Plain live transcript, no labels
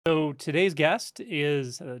today's guest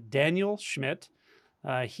is Daniel Schmidt.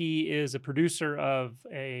 He is a producer of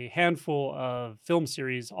a handful of film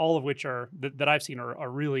series, all of which that I've seen are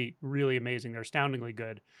really, really amazing. They're astoundingly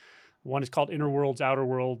good. One is called Inner Worlds, Outer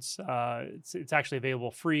Worlds. It's actually available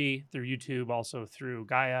free through YouTube, also through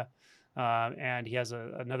Gaia. And he has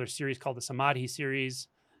another series called the Samadhi series,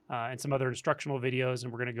 and some other instructional videos,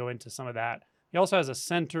 and we're going to go into some of that. He also has a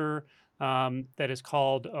center that is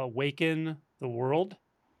called Awaken the World,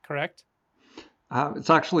 correct? It's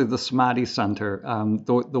actually the Samadhi Center.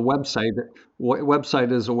 The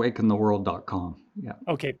website is awakentheworld.com. Yeah.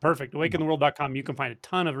 Okay, perfect. Awakentheworld.com. You can find a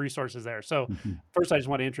ton of resources there. So Mhm. first, I just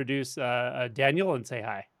want to introduce Daniel and say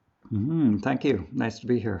hi. Thank you. Nice to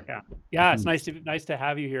be here. Yeah, yeah, it's Mhm. nice to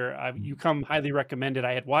have you here. You come highly recommended.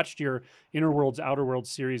 I had watched your Inner Worlds, Outer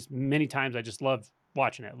Worlds series many times. I just love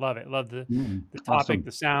watching it. Love it. Love the topic, Awesome.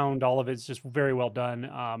 the sound, all of it's just very well done.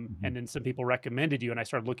 Mhm. And then some people recommended you, and I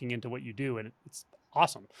started looking into what you do, and it's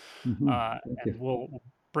awesome. Thank And you. we'll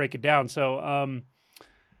break it down.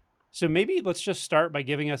 So maybe let's just start by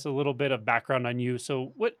giving us a little bit of background on you.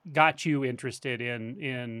 So what got you interested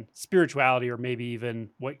in spirituality, or maybe even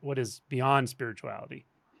what is beyond spirituality?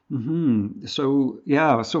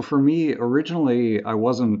 So for me, originally, I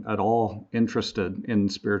wasn't at all interested in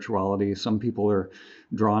spirituality. Some people are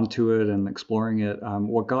drawn to it and exploring it.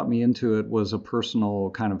 What got me into it was a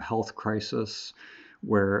personal kind of health crisis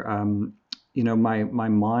where, my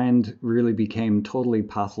mind really became totally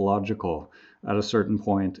pathological at a certain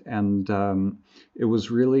point. And it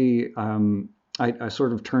was really, I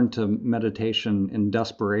sort of turned to meditation in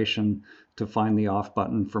desperation to find the off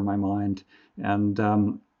button for my mind.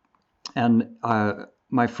 And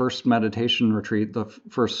my first meditation retreat, the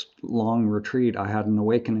first long retreat, I had an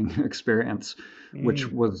awakening experience, which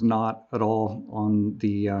Mm, was not at all on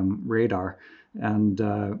the radar, and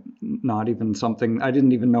not even something I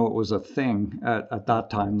didn't even know it was a thing at yeah, that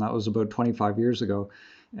time. That was about 25 years ago,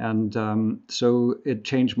 and so it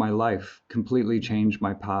changed my life, completely mhm, changed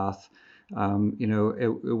my path.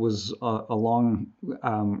 It was a long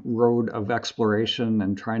road of exploration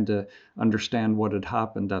and trying to understand what had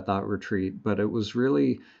happened at that retreat. But it was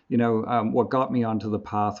really, what got me onto the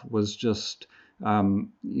path was just,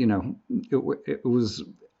 it was.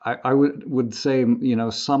 I would say,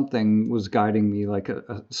 something was guiding me, like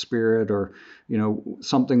a spirit, or,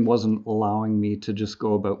 something wasn't allowing me to just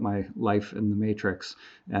go about my life in the matrix,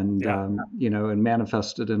 and, yeah, and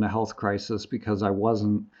manifested in a health crisis because I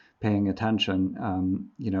wasn't paying attention.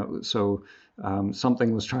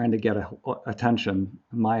 Something was trying to get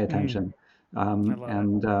my mhm, attention. I love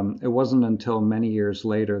it. And It wasn't until many years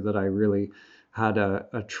later that I really had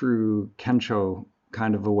a true Kensho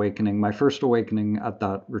kind of awakening. My first awakening at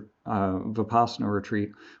that Vipassana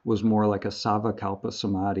retreat was more like a Savakalpa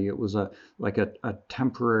Samadhi. It was a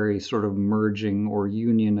temporary sort of merging or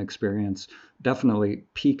union experience, definitely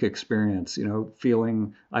peak experience,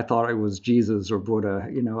 feeling I thought I was Jesus or Buddha.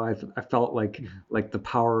 I felt Mhm, like the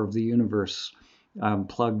power of the universe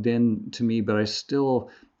plugged in to me, but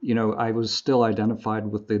I was still identified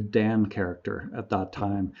with the Dan character at that mhm,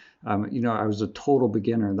 time. I was a total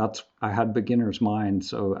beginner. I had beginner's mind,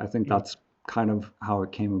 so I think mhm, that's kind of how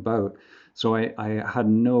it came about. So I had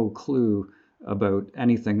no clue about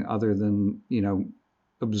anything other than,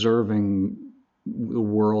 observing the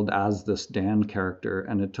world as this Dan character,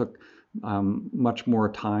 and it took much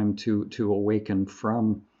more time to awaken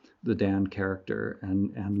from the Dan character,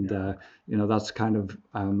 and yeah, that's kind of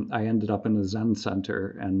I ended up in a Zen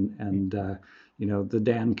center, mm, the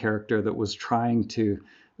Dan character that was trying to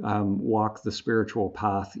walk the spiritual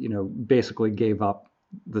path, basically gave up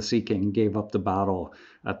the seeking, gave up the battle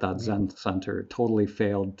at that mhm, Zen center, totally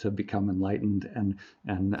failed to become enlightened, and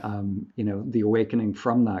the awakening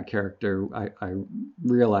from that character, I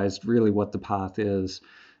realized really what the path is,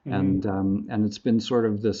 mhm, and it's been sort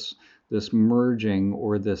of this merging,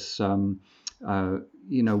 or this uh,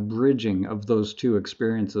 bridging of those two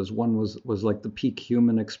experiences. One was like the peak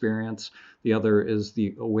human experience. The other is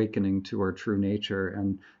the awakening to our true nature,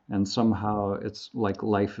 and mhm. somehow it's like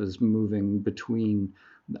life is moving between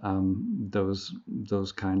those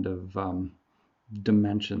kind of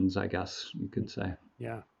dimensions, I guess you could say.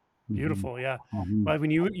 Yeah, hmm beautiful. Yeah. hmm Well,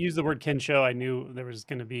 when you use the word Kensho, I knew there was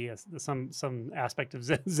going to be some aspect of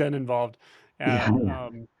Zen involved. Yeah, And yeah,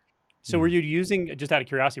 so, were yeah. you using, just out of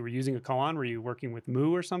curiosity, were you using a koan? Were you working with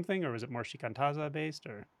Mu or something, or was it more Shikantaza based?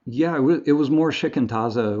 Or Yeah, it was more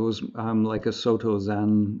shikantaza. It was like a Soto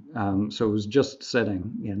Zen. So it was just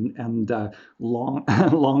sitting and long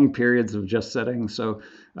long periods of just sitting. So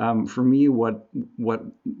For me, what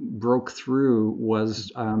broke through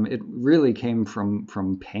was, it really came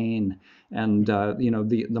from pain, and Mhm.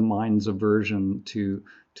 the mind's aversion to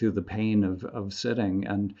the pain of sitting,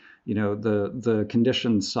 and the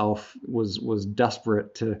conditioned self was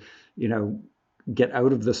desperate to you know get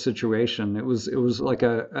out of the situation. It was like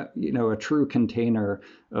a true container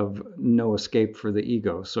of no escape for the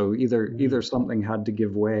ego. So Mhm. either something had to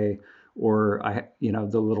give way, or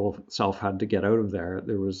the little self had to get out of there.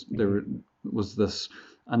 There Mhm. was this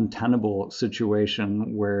untenable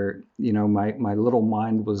situation where my little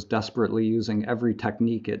mind was desperately using every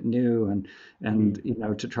technique it knew, and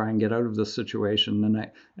Mhm. to try and get out of this situation.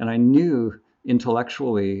 And I knew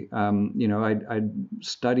intellectually, I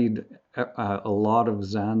studied a lot of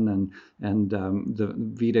Zen and the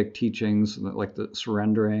Vedic teachings, like the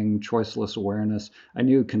surrendering, choiceless awareness. I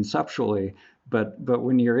knew conceptually, but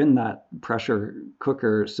when you're in that pressure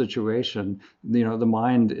cooker situation, the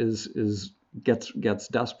mind gets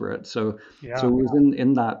desperate. So Yeah. it was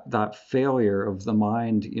in that failure of the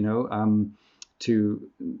mind, to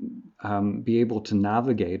be able to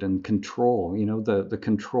navigate and control. The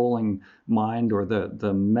controlling mind, or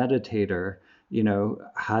the meditator,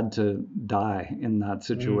 had to die in that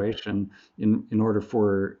Mhm. situation in order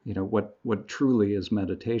for what truly is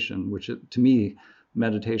meditation, which to me,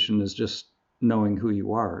 meditation is just knowing who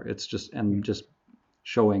you are. It's just and Mhm. just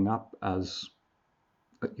showing up as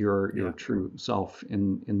your Yeah. true self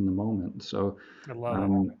in the moment. So I love it.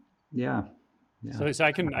 um, yeah, yeah. So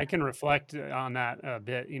I can reflect on that a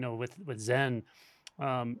bit, with Zen.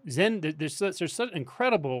 Zen, there's such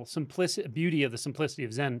incredible simplicity, beauty of the simplicity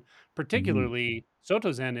of Zen, Mhm, particularly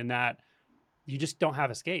Soto Zen, in that you just don't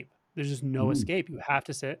have escape. There's just no mhm, escape. You have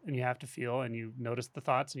to sit and you have to feel and you notice the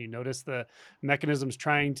thoughts and you notice the mechanisms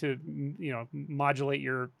trying to, modulate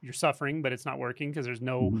your suffering, but it's not working because there's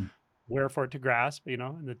no mhm, where for it to grasp,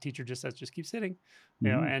 and the teacher just says, just keep sitting,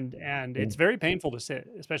 mhm. and Yeah. it's very painful to sit,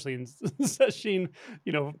 especially in sesshin,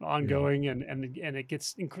 Yeah. ongoing, and it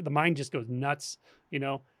gets, the mind just goes nuts, you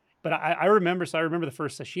know. But I remember the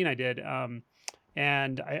first sesshin I did,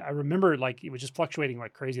 and I remember, like, it was just fluctuating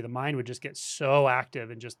like crazy. The mind would just get so active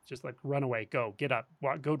and just like, run away, go, get up,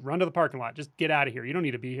 walk, go, run to the parking lot, just get out of here. You don't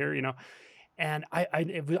need to be here, and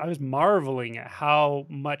I was marveling at how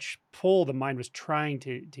much pull the mind was trying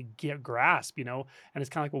to get grasp, and it's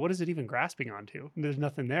kind of like, well, what is it even grasping onto? There's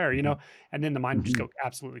nothing there, Mhm, and then the mind would just mhm, go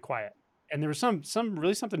absolutely quiet. And there was some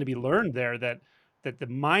really something to be learned there, that the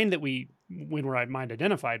mind that when we're at mind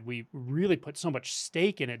identified, we really put so much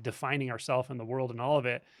stake in it, defining ourself and the world and all of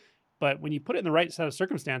it. But when you put it in the right set of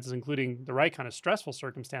circumstances, including the right kind of stressful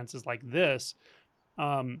circumstances like this,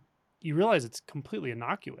 um, you realize it's completely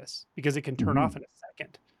innocuous because it can turn off mhm, in a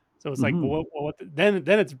second. So it's like, well, mhm, then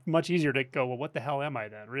it's much easier to go, well, what the hell am I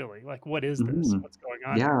then, really? Like, what is this? mhm. What's going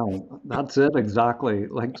on here? Yeah, that's it exactly.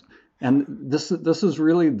 Like, and this is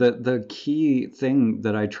really the key thing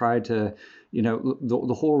that I try to,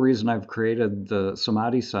 the whole reason I've created the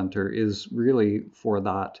Samadhi Center is really for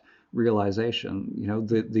that realization. Mm,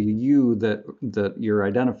 The you that you're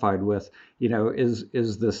identified with,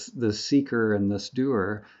 is this seeker and this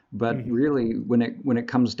doer. But mhm, really, when it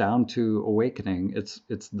comes down to awakening,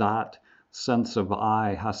 it's that sense of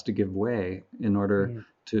I has to give way in order mhm,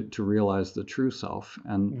 to realize the true self.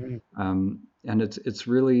 mhm, And it's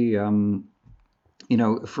really, for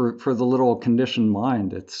the little conditioned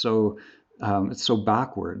mind, it's so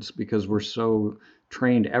backwards, because we're mm, so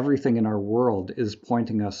trained. Everything in our world is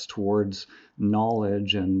pointing us towards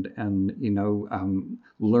knowledge and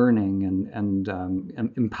learning and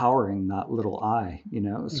empowering that little I.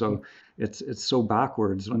 mhm, So it's so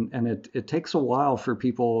backwards, and it takes a while for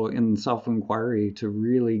people in self-inquiry to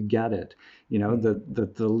really get it. mhm,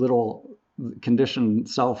 That the little conditioned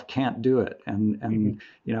self can't do it, mhm. and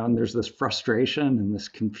there's this frustration and this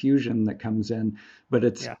confusion that comes in. But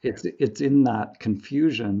it's Yeah. it's it's in that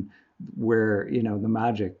confusion where the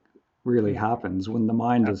magic really Mm, happens, when the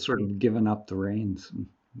mind has sort absolutely. of given up the reins.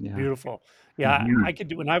 Yeah. Beautiful. Yeah, I Mhm. could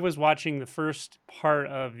do when I was watching the first part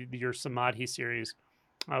of your Samadhi series,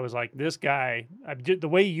 I was like, this guy, the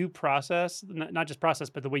way you process, not just process,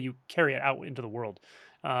 but the way you carry it out into the world,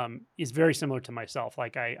 is very similar to myself.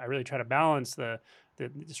 Like, I really try to balance the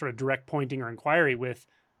sort of direct pointing or inquiry with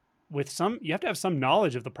some, you have to have some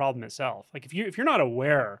knowledge of the problem itself. Like, if you're not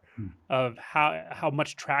aware of how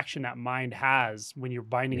much traction that mind has when you're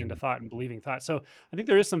binding Yeah. into thought and believing thought. So I think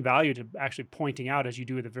there is some value to actually pointing out, as you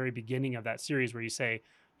do at the very beginning of that series, where you say,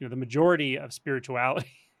 the majority of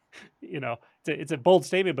spirituality, it's a bold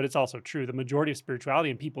statement, but it's also true. The majority of spirituality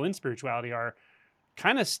and people in spirituality are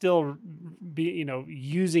kind of still be,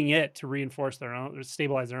 using it to reinforce their own, or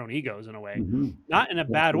stabilize their own egos in a way. Hmm. Not in a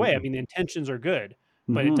bad way. I Absolutely. mean, the intentions are good,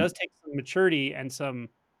 but it Hmm. does take some maturity and some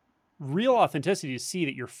real authenticity to see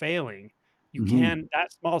that you're failing. Hmm.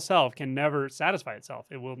 That small self can never satisfy itself.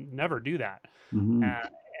 It will never do that. Hmm. Uh,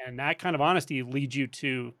 and that kind of honesty leads you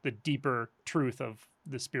to the deeper truth of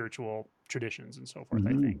the spiritual traditions and so forth,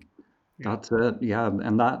 I Hmm. think. Yeah. That's it. Yeah,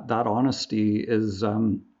 and that honesty is,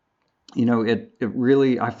 it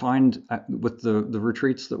really, I find with the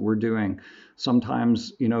retreats that we're doing,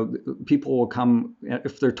 sometimes, people will come,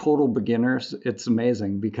 if they're total beginners, it's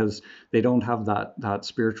amazing because they don't have that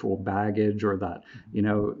spiritual baggage or that,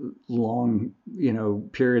 Mhm. long,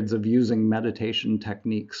 periods of using meditation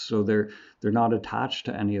techniques. So they're not attached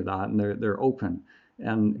to any of that, and they're open.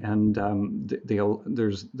 Mhm.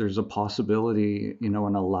 There's a possibility, an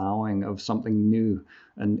allowing of something new,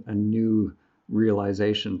 and a new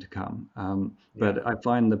realization to come. Yeah. But I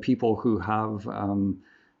find the people who have,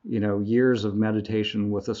 years of meditation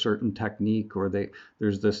with a certain technique, or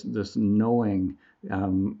there's this knowing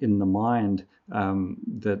in the mind,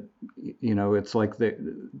 that, it's like they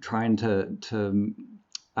trying to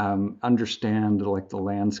understand like the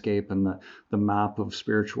landscape and the map of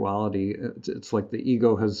spirituality. It's like the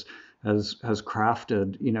ego has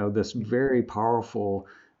crafted, this Mhm. very powerful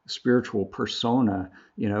spiritual persona,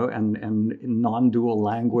 and non-dual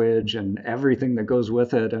language and everything that goes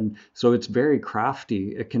with it. And so it's very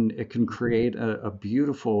crafty. It can create a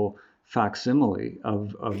beautiful facsimile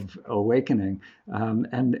of awakening.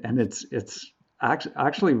 And it's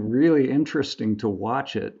actually really interesting to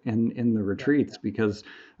watch it in the Yeah. retreats, because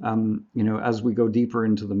as we go deeper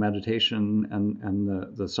into the meditation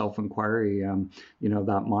and the self-inquiry,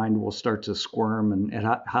 that mind will start to squirm, and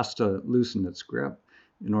it has to loosen its grip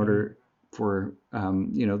in Mhm. order for,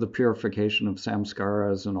 the purification of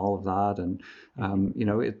samskaras and all of that. And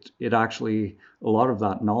Mhm. it actually, a lot of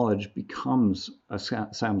that knowledge becomes a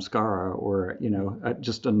samskara, or Mhm.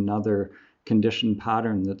 just another conditioned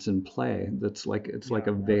pattern that's in play. It's like Yeah.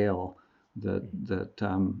 a veil that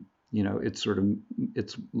Mhm.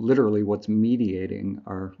 it's literally what's mediating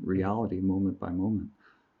our Mhm. reality moment by moment.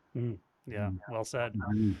 Mhm. Yeah, well said.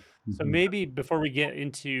 Mhm. So Mhm. maybe before we get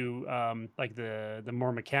into like the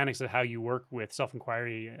more mechanics of how you work with self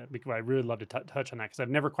inquiry, because I really love to touch on that because I've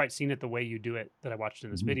never quite seen it the way you do it that I watched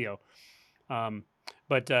in this Mhm. video. Um,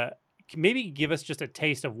 but maybe give us just a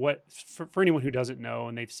taste of what, for anyone who doesn't know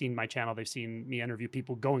and they've seen my channel, they've seen me interview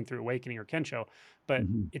people going through Awakening or Kensho, but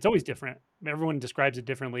Mhm. it's always different. Everyone describes it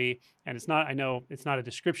differently, and it's not. I know it's not a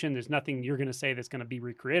description. There's nothing you're going to say that's going to be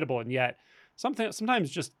recreatable, and yet sometimes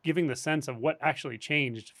just giving the sense of what actually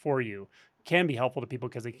changed for you can be helpful to people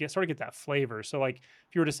because they sort of get that flavor. So, like,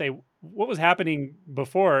 if you were to say what was happening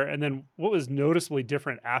before, and then what was noticeably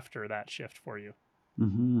different after that shift for you.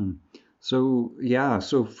 Mhm. So yeah,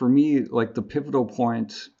 so for me, like the pivotal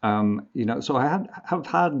point, so have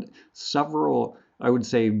had several, I would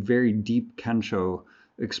say, very deep Kensho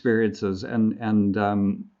experiences, and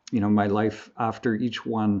my life after each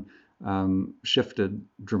one shifted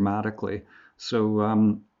dramatically.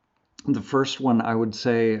 So the first one, I would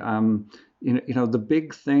say, the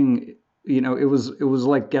big thing, it was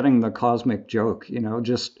like getting the cosmic joke, Mhm.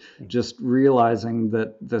 just realizing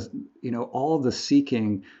that all the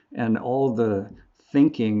seeking and all the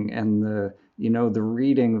thinking and the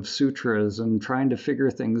reading of sutras and trying to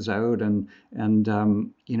figure things out, and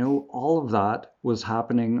all of that was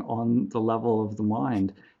happening on the level of the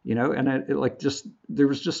mind, and it like just there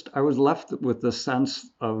was just I was left with the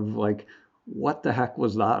sense of like, what the heck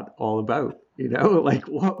was that all about? Like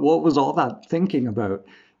what was all that thinking about?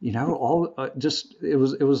 All just it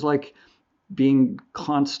was like being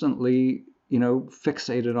constantly,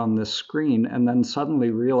 fixated on this screen, and then suddenly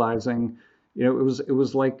realizing, it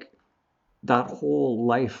was like that whole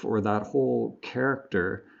life or that whole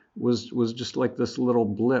character was just like this little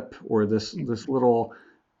blip, or this Mhm. little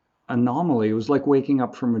anomaly. It was like waking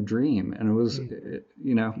up from a dream, and it was,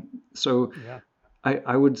 Mhm. so Yeah.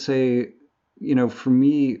 I would say, for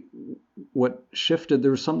me, what shifted,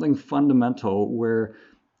 there was something fundamental where,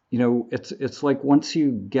 it's like once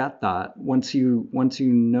you get that, once you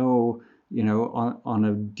know, on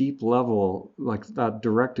a deep level, like that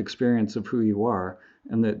direct experience of who you are,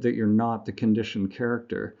 and that you're not the conditioned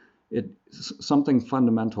character, something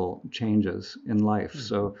fundamental changes in life.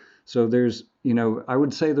 Mhm. So there's, I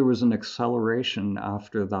would say there was an acceleration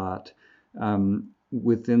after that,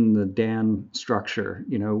 within the Dan structure,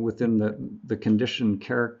 within Mhm. the conditioned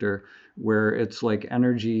character, where it's like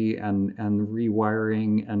energy and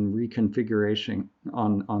rewiring and reconfiguration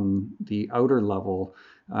on the outer level,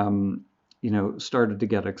 um, started to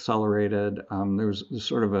get accelerated. There was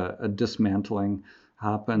sort of a dismantling Mhm.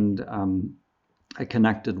 happened. I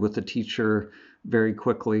connected with a teacher very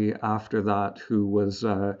quickly after that who was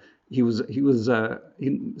he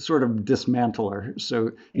sort of dismantler.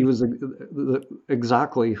 So he was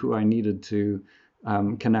exactly who I needed to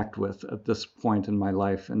Mhm. connect with at this point in my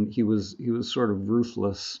life, and he was sort of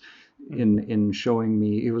ruthless Mhm. in showing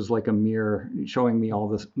me. He was like a mirror, showing me all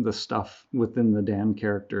the stuff within the Dan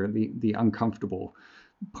character, the uncomfortable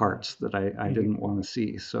Mhm. parts that I Mhm. didn't want to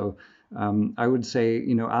see. So I would say,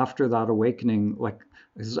 after that awakening, like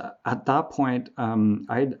 'cause at that point,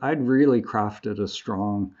 I'd really crafted a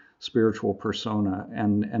strong spiritual persona,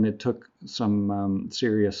 and it took some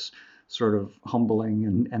serious sort of humbling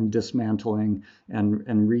and dismantling and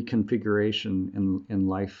reconfiguration in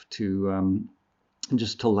life to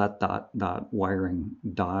just to let that wiring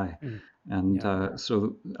die. Mhm. And Yeah.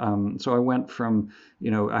 so I went from,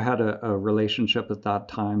 I had a relationship at that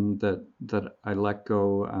time that I let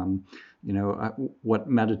go. What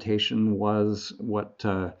meditation was,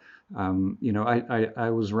 I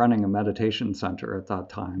was running a meditation center at that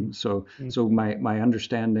time. Mhm. Mhm. So my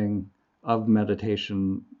understanding of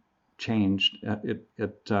meditation changed.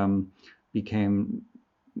 It became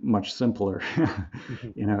much simpler.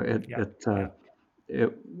 Mhm. you know, it Yeah. it Yeah.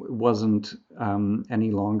 it wasn't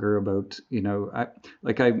any longer about,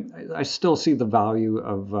 I still see the value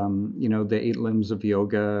of the eight limbs of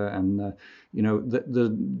yoga, and the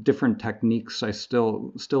different techniques. I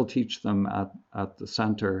still teach them at the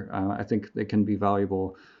center. I think they can be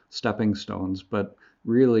valuable stepping stones, but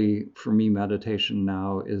really for me meditation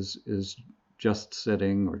now is just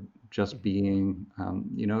sitting or just Mhm. being.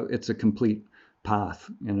 It's a complete path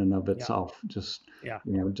in and of Yeah. itself. Just Yeah.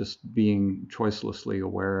 just being choicelessly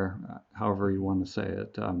aware, however you Mhm. want to say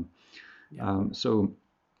it. Yeah.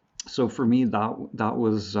 So for me, that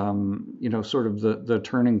was sort of the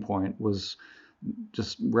turning point was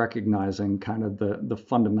just recognizing kind of the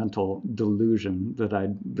fundamental delusion that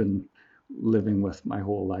I'd Mhm. been living with my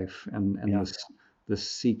whole life, and Yeah. this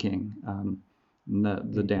seeking. The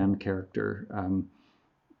Mhm. Dan character,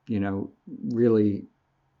 you know, really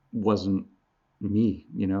wasn't me.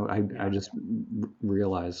 I Yeah. just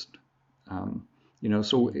realized, um,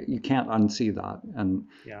 so Mhm. you can't unsee that,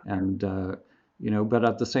 Yeah. and but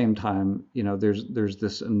at the same time, there's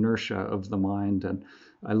this inertia of the mind, and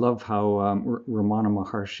I love how Ramana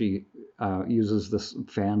Maharshi uses this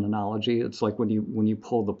fan analogy. It's like when you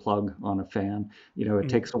pull the plug on a fan, it Mhm.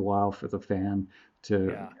 takes a while for the fan to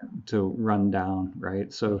Yeah. run down,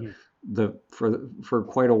 right? So Mhm. for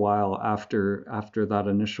quite a while after that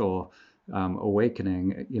initial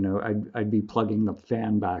awakening, I'd be plugging the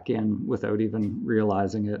fan back in without even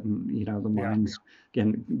realizing it, and the Yeah. mind's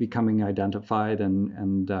again becoming identified,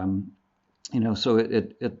 and so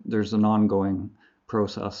there's an ongoing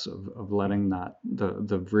process of letting Mhm. that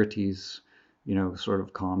the vrittis, sort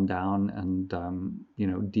of calm down,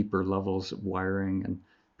 and deeper levels of wiring and Mhm.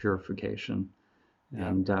 purification, Yeah.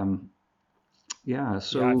 and yeah, Yeah. I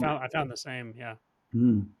so. found I found the same. Yeah.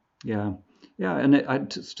 Mm, yeah, yeah, and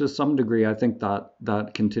to some degree, I think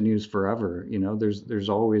that continues forever. There's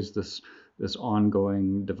always this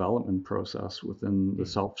ongoing development process within the Mhm.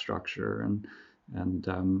 self structure, and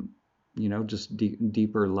just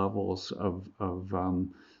deeper levels of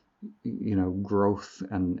growth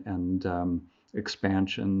and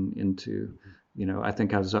expansion into, Mhm. I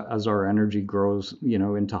think as our energy grows,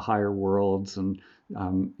 into higher worlds, and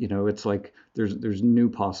it's like there's new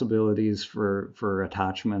possibilities for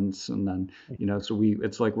attachments, and then Mhm. so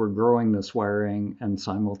it's like we're growing this wiring and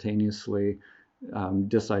simultaneously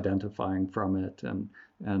disidentifying from it, and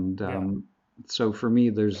Yeah. so for me,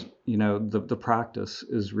 there's the practice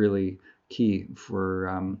is really key for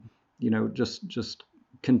Mhm. just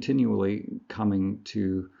continually coming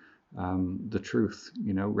to the truth,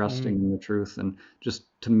 resting Mm. in the truth, and just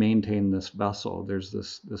to maintain this vessel. There's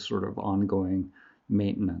this sort of ongoing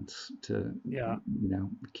maintenance to Yeah.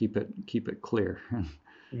 keep it clear.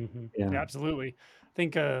 Yeah, Yeah. absolutely. I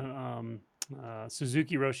think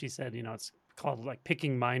Suzuki Roshi said, it's called like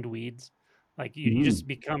picking mind weeds. Like you Mhm. just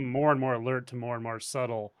become more and more alert to more and more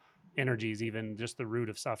subtle energies, even just the root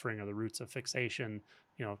of suffering or the roots of fixation.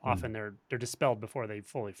 Yeah. Often they're dispelled before they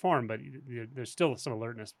fully form, but there's still some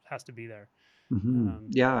alertness has to be there.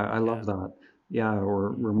 Yeah, I Yeah. love that. Yeah,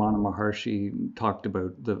 or Mhm. Ramana Maharshi talked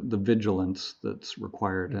about the vigilance that's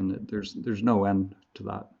required, Mhm. and there's no end to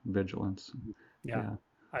that vigilance. Mhm. Yeah, Yeah,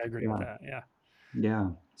 I agree with yeah, that. Yeah.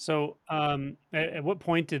 yeah. So, at what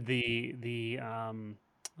point did the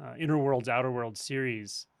Inner Worlds, Outer Worlds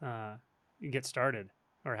series get started,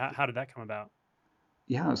 or how did that come about?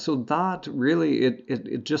 Yeah, so that really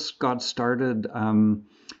it just got started.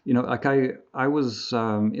 Like I was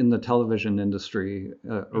in the television industry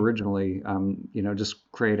Mm, originally.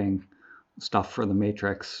 Just creating stuff for the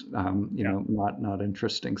Matrix. yeah. Not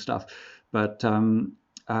interesting stuff, but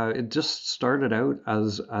it just started out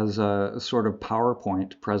as a sort of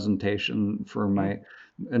PowerPoint presentation for Mm, my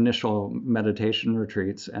initial meditation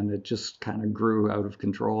retreats, and it just kind of grew out of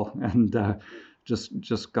control. And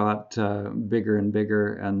just got bigger and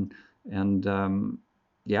bigger, and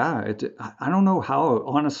yeah, I don't know how,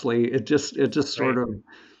 honestly. It just sort right. of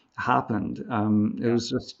happened. It Yeah. was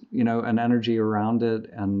just an energy around it,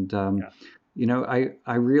 and Yeah.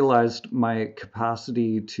 I realized my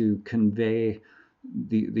capacity to convey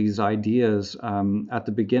these ideas at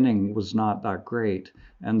the beginning was not that great.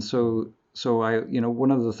 And Mhm. so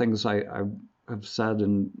one of the things I've said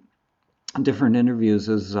in different interviews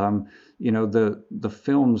is the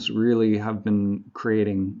films really have been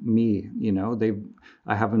creating me.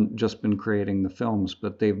 I haven't just been creating the films,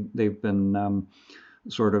 but they've been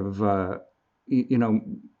sort of you know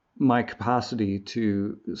my capacity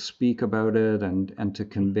to speak about it and to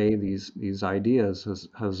Mhm. convey these ideas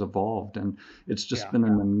has evolved, and it's just Yeah. been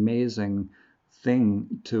an amazing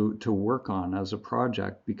thing to work on as a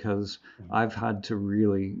project, because Mhm. I've had to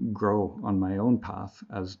really grow on my own path,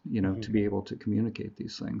 as Mhm. to be able to communicate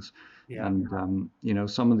these things. Yeah. And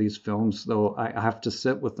some of these films, though, I have to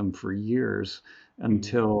sit with them for years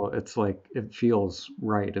Mhm. until it's like it feels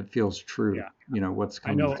right, it feels true, Yeah. what's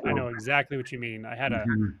I coming know I through. know exactly what you mean.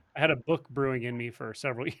 Mhm. I had a book brewing in me for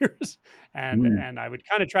several years, Mm. and I would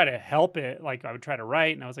kinda try to help it, like, I would try to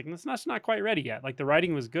write, and I was like, It's not quite ready yet." Like, the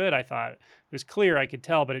writing was good, I thought. It was clear, I could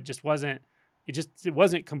tell, but it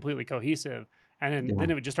wasn't completely cohesive, and then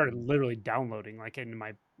Yeah. it would just started literally downloading, like, into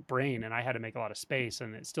my brain, and I had to make a lot of space,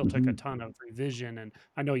 and it still took a Mhm. ton of revision, and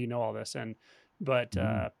I know you know all this, but,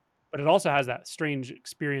 Mhm. uh but it also has that strange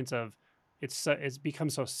experience of it's become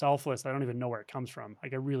so selfless. I don't even know where it comes from.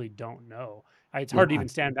 Like I really don't know. It's hard to Yeah. even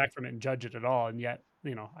stand back from it and judge it at all. And yet,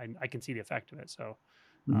 I can see the effect of it. So,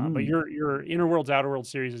 but Mhm. your Inner Worlds Outer World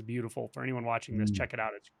series is beautiful. For anyone watching this, Mm. check it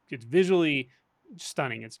out. It's visually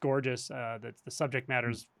stunning. It's gorgeous. The subject matter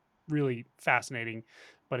is really fascinating,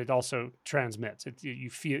 but it also transmits. You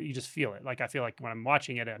just feel it. Like I feel like when I'm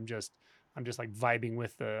watching it, I'm just like vibing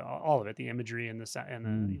with the all of it, the imagery and the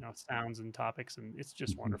Mm. sounds and topics, and it's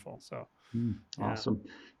just Mhm. wonderful. So Mm. yeah. Awesome.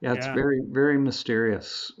 Yeah, it's Yeah. very, very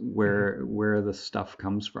mysterious Mhm, where the stuff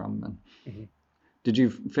comes from. And mhm. did you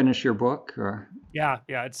finish your book, or? Yeah,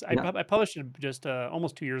 yeah, it's Yeah. I published it just,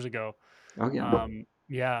 almost 2 years ago. Oh, yeah.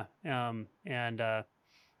 Yeah, and,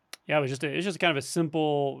 yeah, it's just kind of a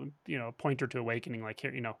simple, pointer to awakening, like,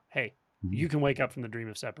 here, "Hey, you Mhm. can wake up from the dream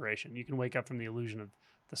of separation. You can wake up from the illusion of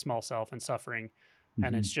the small self and suffering,"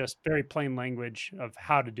 and it's Mhm. just very plain language of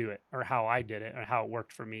how to do it or how I did it or how it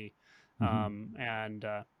worked for me. Mhm.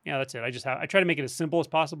 Yeah, that's it. I try to make it as simple as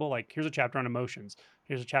possible, like, here's a chapter on emotions,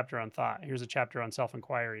 here's a chapter on thought, here's a chapter on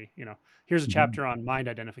self-inquiry, here's a Mhm. chapter on mind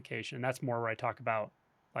identification. That's more where I talk about,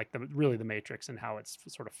 like, the matrix and how it's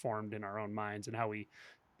sort of formed in our own minds and how we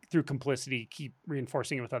through complicity keep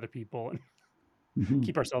reinforcing it with other people and Mhm.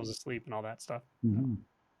 keep ourselves asleep and all that stuff. So, Mhm.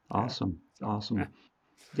 yeah. Awesome. So, yeah. Awesome.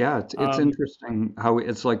 Yeah, it's Um, interesting how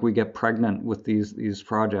it's like we get pregnant with these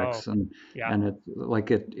oh, projects, and yeah. and it's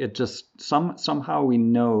like it just somehow we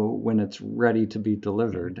know when it's ready to be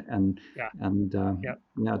Mhm. delivered, and Yeah. and Yeah.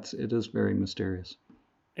 yeah, it is very mysterious.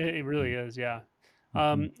 It really is. Yeah.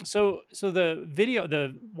 Mhm. So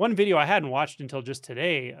the one video I hadn't watched until just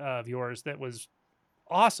today of yours that was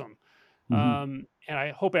awesome. Mhm. And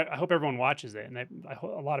I hope everyone watches it, and a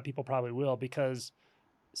lot of people probably will because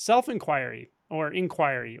self-inquiry or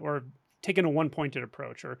inquiry or taking a one-pointed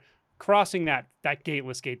approach or crossing that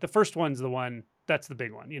gateless gate. The first one's the one that's the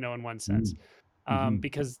big one, in one sense. Mhm. Mhm.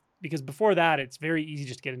 Because before that, it's very easy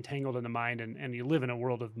just to get entangled in the mind, and you live in a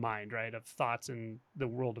world of mind, right? Of thoughts and the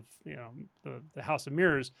world of the house of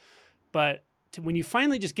mirrors. But when you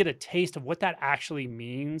finally just get a taste of what that actually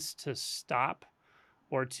means to stop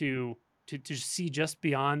or to see just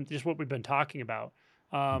beyond just what we've been talking about.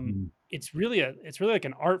 Mhm. It's really like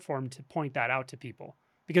an art form to point that out to people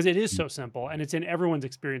because it is Mhm. so simple and it's in everyone's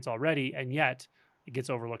experience already, and yet it gets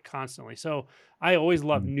overlooked constantly. So I always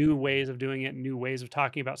love Mhm. new ways of doing it, new ways of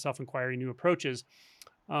talking about self-inquiry, new approaches.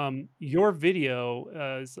 Your video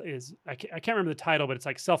I can't remember the title, but it's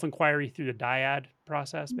like self-inquiry through the dyad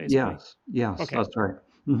process, basically. Yes, yes, Okay. that's right.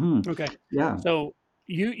 Mhm. Okay. Yeah. So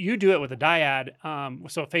you do it with a dyad,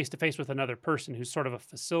 so face to face with another person who's sort of a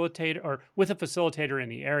facilitator or with a facilitator in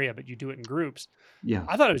the area, but you do it in groups.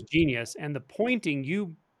 I Yes. thought it was genius, and the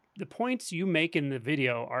points you make in the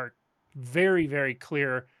video are very, very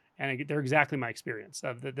clear, and they're exactly my experience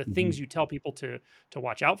of the Hmm. things you tell people to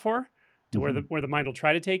watch out for, to Hmm. where the mind will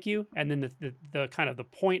try to take you, and then the kind of the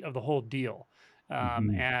point of the whole deal, Hmm.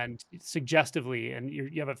 and suggestively, and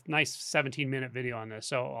you have a nice 17-minute video on this,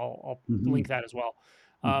 so I'll Hmm. link that as well.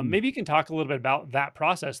 Hmm. Maybe you can talk a little bit about that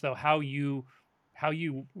process, though, how you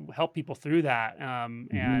help people through that, and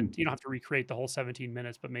Hmm. you don't have to recreate the whole 17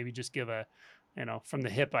 minutes, but maybe just give a from the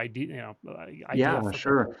hip idea, idea Yeah, for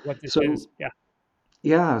sure. people what this So is. Yeah.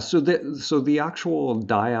 yeah, so the actual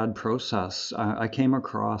dyad process, I came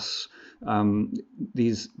across um,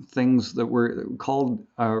 these things that were called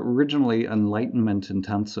originally Enlightenment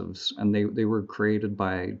intensives, and they were created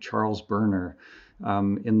by Charles Berner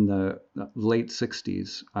in the late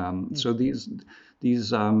 '60s. Mm, So these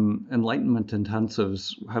Enlightenment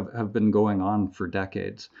intensives have been going on for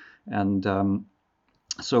decades, and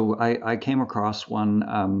so I came across one.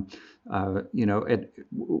 It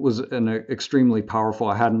was an extremely powerful.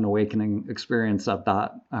 I had an awakening experience at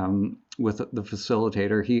that with the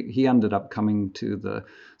facilitator. He ended up coming to the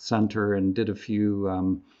center and did a few.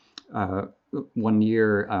 Uh, One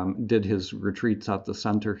year did his retreats at the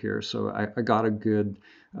center here, so I got a good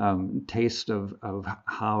taste of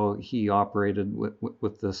how he operated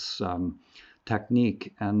with this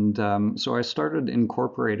technique, and so I started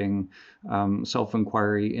incorporating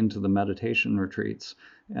self-inquiry into the meditation retreats.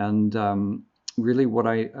 And really what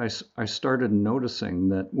I started noticing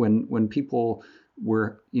that when people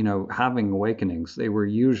were, having awakenings, they were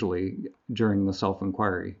usually during the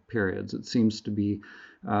self-inquiry periods. It seems to be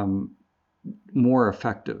um, more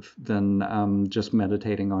effective than just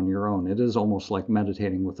meditating on your own. It is almost like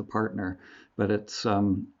meditating with a partner, but it's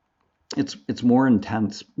more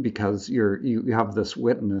intense because you have this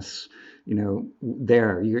witness,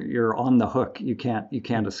 there you're on the hook. You can't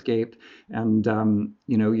mm, escape, and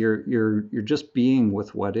you're just being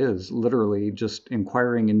with what is, literally just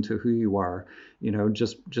inquiring into who you are,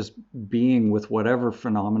 just being with whatever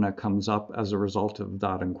phenomena comes up as a result of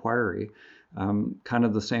that inquiry, kind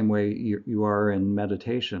of the same way you are in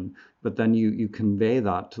meditation, but then you convey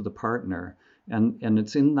that to the partner, and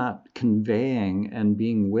it's in that conveying and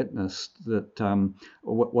being witnessed that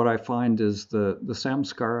what I find is the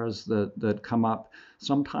samskaras that come up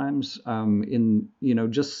sometimes in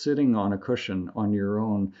just sitting on a cushion on your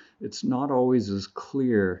own. It's not always as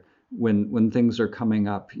clear when things are coming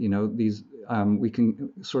up. These we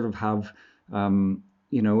can sort of have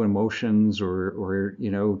emotions or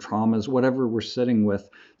traumas, whatever we're sitting with.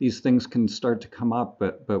 These things can start to come up,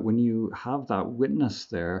 but when you have that witness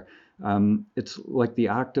there, it's like the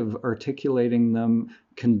act of articulating them,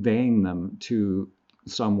 conveying them to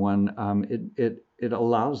someone. It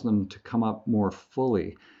allows them to come up more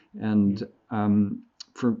fully, and mm,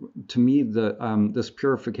 for to me, the this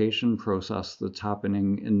purification process that's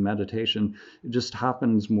happening in meditation, it just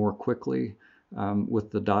happens more quickly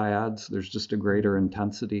with the dyads. There's just a greater mhm,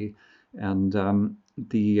 intensity, and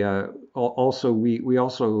the also we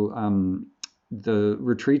also the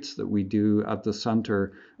retreats that we do at the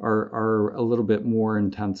center are a little bit more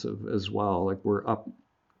intensive as well. Like we're up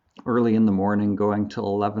early in the morning, going till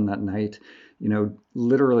 11 at night.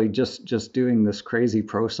 Literally just doing this crazy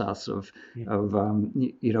process of mm,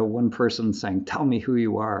 one person saying, "Tell me who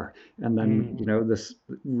you are," and then mm, this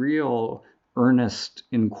real earnest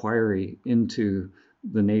inquiry into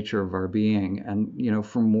the nature of our being, and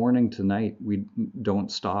from morning to night we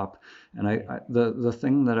don't stop. And mm, the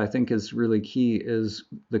thing that I think is really key is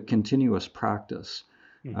the continuous practice.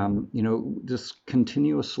 mhm, Just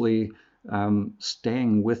continuously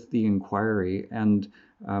staying with the inquiry, and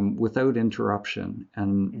without interruption.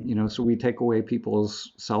 And mm, so we take away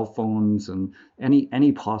people's cell phones and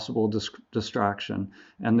any possible distraction.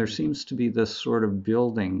 And there mhm, seems to be this sort of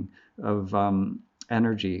building of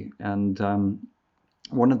energy. And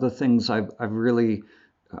one of the things I've really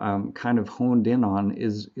kind of honed in on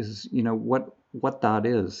is what that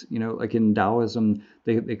is. Like in Taoism,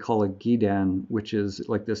 they call it Gidan, which is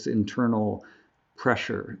like this internal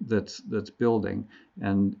pressure that's building,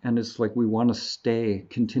 and it's like we want to stay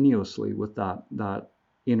continuously with that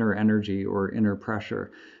inner energy or inner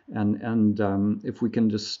pressure, and if we can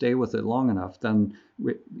just stay with it long enough, then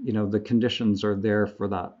the conditions are there for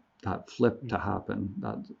that flip to mhm, happen,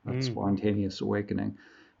 that mhm, spontaneous awakening.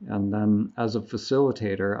 And then as a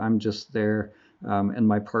facilitator, I'm just there and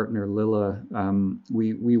my partner Lila,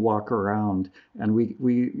 we walk around and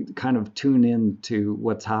we kind of tune in to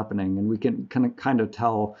what's happening, and we can kind of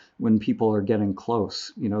tell when people are getting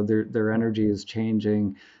close. You know, their energy is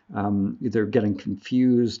changing. They're getting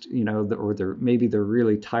confused, you know, or maybe they're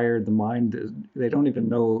really tired. The mind, they don't even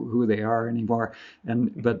know who they are anymore,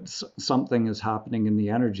 and Mhm. but something is happening in the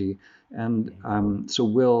energy, and Mhm. so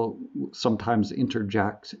we'll sometimes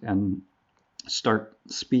interject and start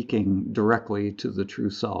speaking directly to the true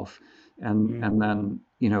self, Mhm. and then,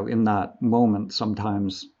 you know, in that moment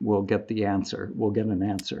sometimes we'll get an answer,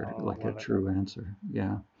 Oh, I like a love it. true answer.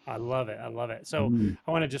 Yeah. I love it. I love it. So Mm,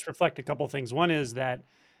 I want to just reflect a couple things. One is that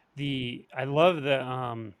I love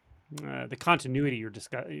the continuity you're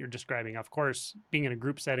describing. Of course, being in a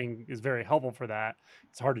group setting is very helpful for that.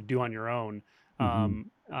 It's hard to do on your own. mhm,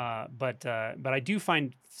 But I do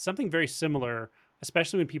find something very similar,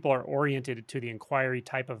 especially when people are oriented to the inquiry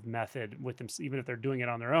type of method with them, even if they're doing it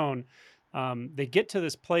on their own. They get to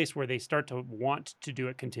this place where they start to want to do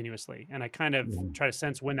it continuously, and I kind of yeah, try to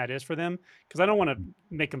sense when that is for them, because I don't want to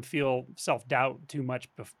make them feel self doubt too much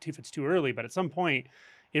if it's too early. But at some point,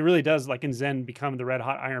 it really does, like in Zen, become the red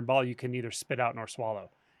hot iron ball you can neither spit out nor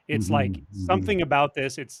swallow. It's mhm, like mhm, something about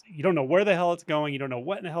this. It's you don't know where the hell it's going. You don't know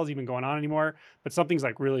what in the hell is even going on anymore. But something's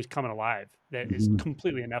like really coming alive that is mhm,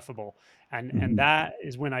 completely ineffable. And mhm. that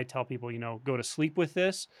is when I tell people, go to sleep with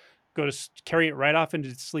this, carry it right off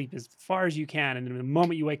into sleep as far as you can, and then the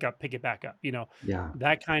moment you wake up, pick it back up. Yeah.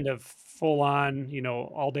 That kind of full on,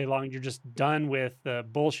 all day long, you're just done with the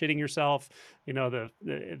bullshitting yourself,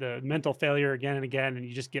 the mental failure again and again, and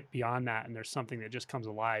you just get beyond that, and there's something that just comes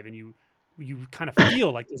alive, and you kind of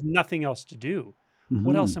feel like there's nothing else to do.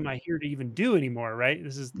 What else Mhm. am I here to even do anymore, right?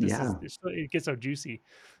 Yeah. It gets so juicy.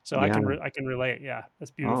 So Yeah. I can relate. Yeah,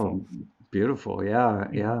 that's beautiful. Oh, beautiful. Yeah,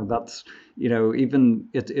 Mhm, yeah. That's, you know, even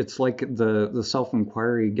it's like the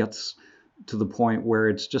self-inquiry gets to the point where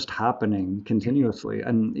it's just happening mhm, continuously.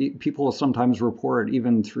 And people sometimes report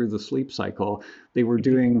even through the sleep cycle, they were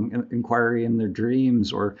mhm, doing an inquiry in their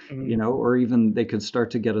dreams, or, you mhm, know, or even they could start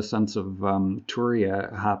to get a sense of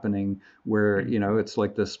turiya happening where, mhm, you know, it's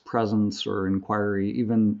like this presence or inquiry,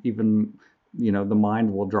 even, you know, the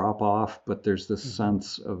mind will drop off, but there's this mhm.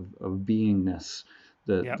 sense of beingness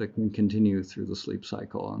Yep. that can continue through the sleep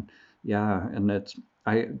cycle. And yeah, and it's,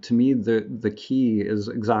 I, to me, the key is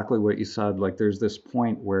exactly what you said. Like there's this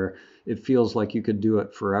point where it feels like you could do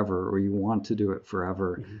it forever, or you want to do it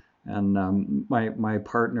forever. Mhm, And my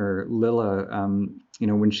partner Lila, you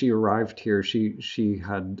know, when she arrived here, she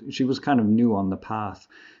was kind of new on the path,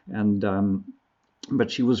 and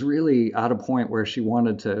but she was really at a point where she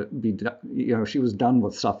wanted to be, you know, she was done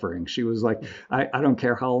with suffering. She was like, mhm, I don't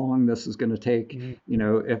care how long this is going to take. mhm, You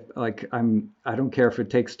know, if like I don't care if it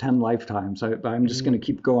takes 10 lifetimes. I'm just mhm, going to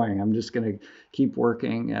keep going. I'm just going to keep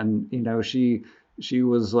working. And, you know, she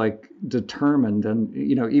was like determined, and,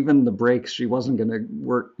 you know, even the breaks, she wasn't going to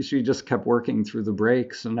work. She just kept working through the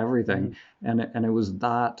breaks and everything. mhm. And it was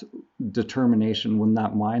that determination, when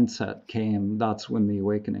that mindset came, that's when the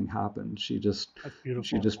awakening happened. That's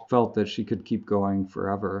She beautiful. just felt that she could keep going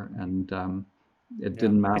forever, Mhm. and it Yeah.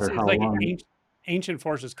 didn't It's matter it's how like long. ancient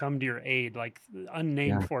forces come to your aid, like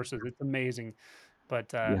unnamed Yeah, forces. It's amazing.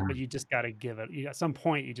 yeah, But you just gotta give it at some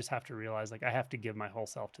point, you just have to realize, like, I have to give my whole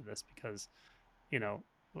self to this because, you know,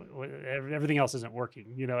 everything else isn't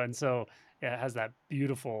working, and so yeah, it has that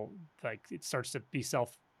beautiful, like, it starts to be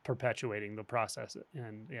self-perpetuating the process,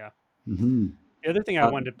 and yeah. hmm The other thing I uh,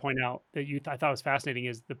 wanted to point out that I thought was fascinating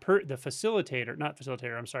is the facilitator, not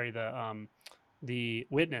facilitator, I'm sorry, the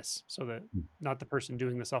witness, so that not the person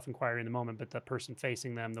doing the self-inquiry in the moment, but the person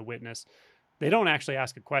facing them, the witness, they don't actually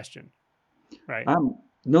ask a question, right?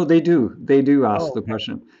 no, they do ask Oh, the okay.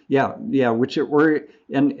 question. Yeah, yeah, which it were,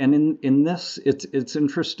 and in this, it's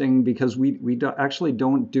interesting because actually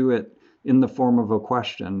don't do it in the form of a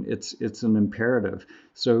question. It's an imperative.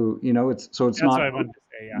 So, you know, it's That's not, what I wanted to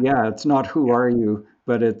say, yeah. yeah, it's not who Yeah, are you,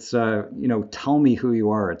 but it's, you know, tell me who you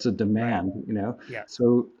are. It's a right. demand, you know. Yes.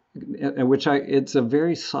 So, it's a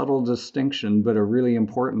very subtle distinction, but a really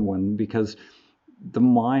important one, because the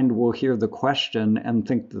mind will hear the question and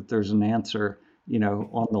think that there's an answer, you know,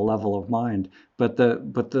 Mhm, on the level of mind. But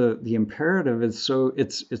the imperative is, so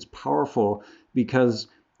it's powerful, because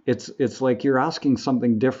it's like you're asking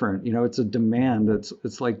something different. You know, it's a mhm. demand.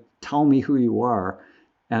 It's like, tell me who you are.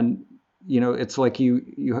 And, you know, it's like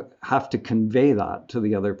you have to convey that to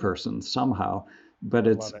the other person somehow. But I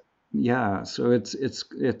it's, love it. yeah, so it's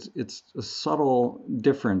a subtle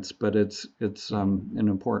difference, but it's Mhm. an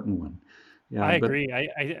important one. Yeah, I but agree.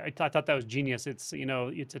 I thought that was genius. It's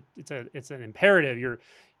an imperative.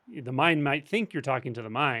 the mind might think you're talking to the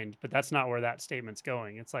mind, but that's not where that statement's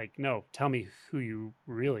going. It's like, no, tell me who you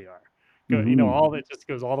really are. Go, Hmm. all of it just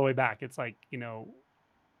goes all the way back. It's like,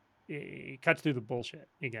 it cuts through the bullshit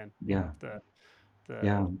again, Yeah. the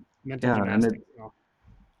Yeah. mental Yeah. And gymnastics and all.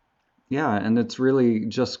 yeah, and it's really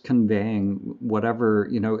just conveying whatever,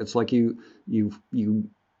 it's like you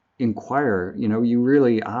inquire, you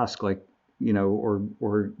really ask, like,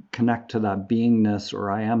 or connect to that beingness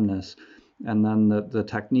or I amness. And then the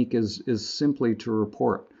technique is simply to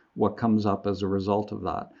report what comes up as a result of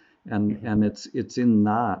that. And Mhm, and it's in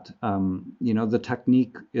that, the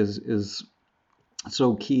technique is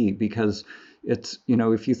so key, because it's,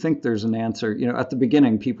 if you think there's an answer, at the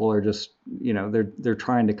beginning people are just, they're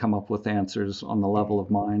trying to come up with answers on the mhm, level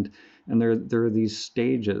of mind, and there are these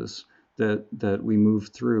stages that we move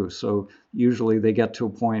through. So usually they get to a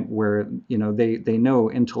point where, they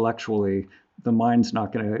know intellectually the mind's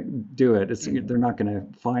not going to do it. mhm, They're not going to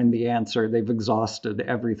find the answer. They've exhausted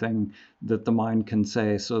everything that the mind can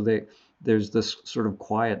say. So there's this sort of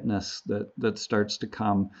quietness that starts to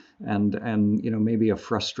come, and maybe a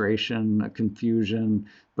frustration, a confusion,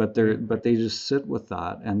 mhm, but they just sit with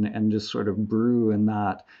that and just sort of brew in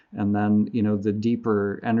that. And then the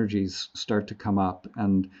deeper energies start to come up,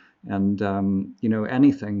 and anything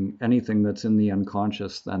that's in the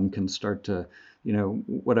unconscious then can start to,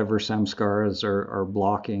 whatever samskaras are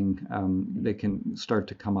blocking, mhm. they can start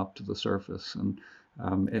to come up to the surface. And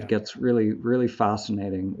it Yeah, gets really, really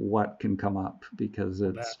fascinating what can come up, because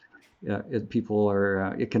I'll bet. it's, yeah, people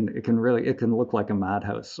are, it can look like a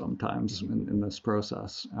madhouse sometimes Mhm, in this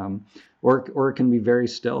process, or it can be very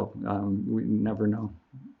still. We never know.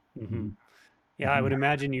 mhm. Mhm. Yeah, I Mhm. would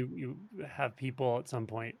imagine you have people at some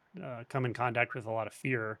point, come in contact with a lot of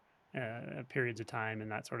fear, at periods of time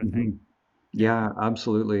and that sort of thing. Mhm. Yeah, Yeah,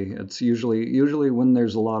 absolutely. It's usually when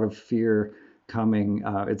there's a lot of fear coming,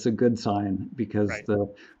 it's a good sign, because right.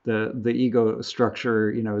 the ego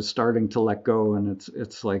structure, is starting to let go, and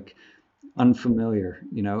it's like Mhm, unfamiliar,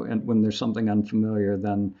 and when there's something unfamiliar,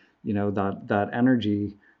 then that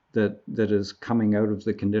energy that is coming out of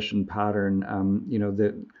the conditioned pattern,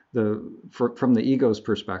 from the ego's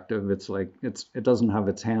perspective, it's like it doesn't have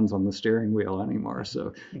its hands on the steering wheel anymore, mhm,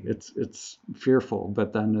 so mhm, it's fearful.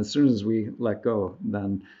 But then as soon as we let go,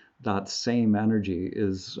 then that same energy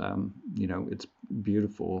is, it's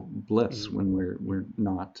beautiful bliss mhm, when we're mhm.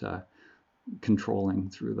 not controlling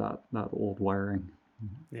through that old wiring.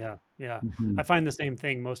 Yeah, yeah. I Mhm. find the same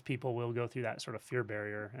thing. Most people will go through that sort of fear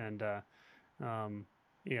barrier, and um,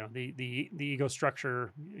 the ego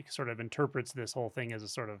structure sort of interprets this whole thing as a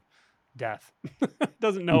sort of death. Mhm.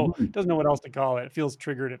 Doesn't know what else to call it. It feels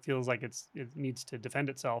triggered. It feels like it needs to defend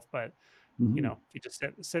itself. But Mhm. if you just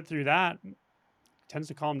sit through that, it tends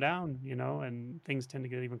to calm down. And things tend to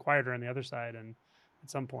get even quieter on the other side. And at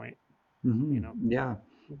some point, you Mhm. know, Yeah.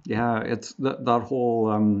 Yeah, it's that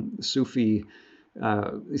whole Sufi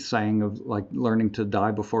saying of, like, learning to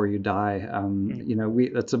die before you die. mm, We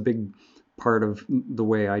that's a big part of the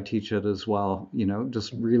way I teach it as well.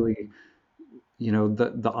 Just mm, really,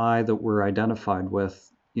 the I that we're identified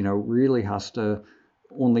with, really has to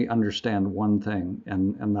only understand one thing,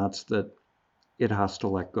 and that's that it has to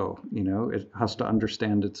let go. It has to mhm,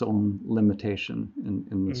 understand its own limitation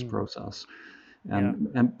in this mhm. process. Yeah.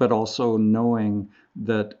 And but also knowing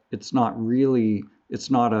that it's not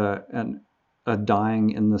a dying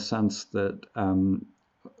in the sense that,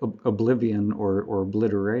 oblivion or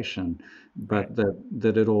obliteration, Right. but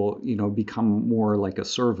that it'll, become more like a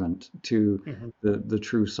servant to Mhm, the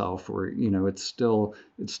true self, or it's still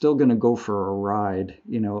going to go for a ride,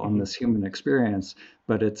 on mhm. this human experience,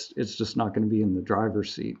 but it's just not going to be in the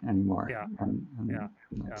driver's seat anymore, Yeah. and Yeah.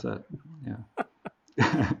 Yeah. that's it. Yeah.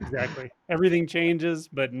 Exactly. Everything changes,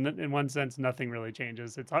 but in one sense, nothing really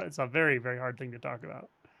changes. It's a very, very hard thing to talk about.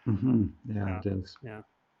 Yeah, Yeah. it is. Yeah.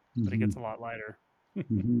 But it Hmm. gets a lot lighter.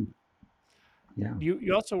 Hmm. Yeah.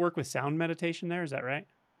 You also work with sound meditation there, is that right?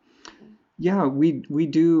 Yeah, we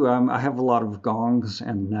do. I have a lot of gongs,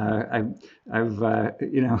 and I've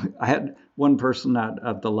I had one person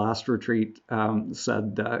at the last retreat,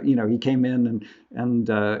 said, he came in,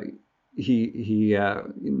 and he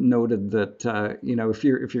noted that, if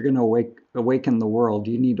you're going to awaken the world,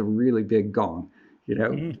 you need a really big gong,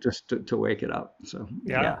 Mhm. just to wake it up. So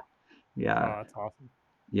Yeah. yeah, yeah. Oh, that's awesome.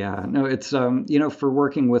 Yeah, no, it's, for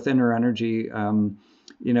working with inner energy,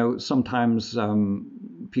 sometimes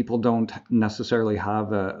people don't necessarily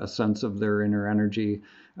have a sense of their inner energy.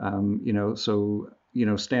 So,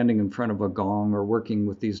 standing in front of a gong or working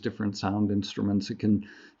with these different sound instruments, it can,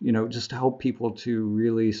 just help people to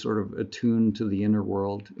really sort of attune to the inner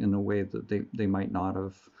world in a way that they might not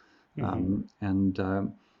have. Mhm. And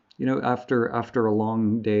after a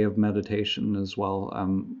long day of meditation as well,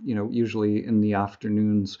 usually in the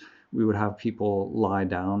afternoons we would have people lie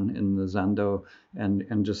down in the zendo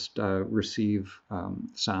and just receive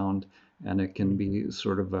sound, and it can Mm, be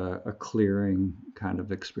sort of a clearing kind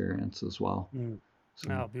of experience as well. mm. So.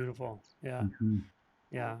 Oh, beautiful. Yeah. Mhm,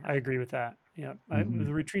 Yeah, I agree with that. Yeah, mhm,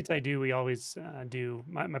 the retreats I do, we always do.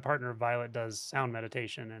 My partner Violet does sound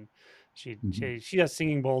meditation, and she mhm. she she does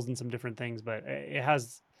singing bowls and some different things. But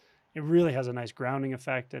it really has a nice grounding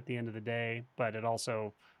effect at the end of the day. But it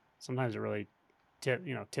also sometimes it really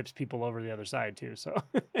tips people over the other side too. So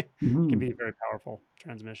it can Mhm. be a very powerful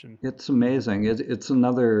transmission. It's Mm-hmm. amazing. It's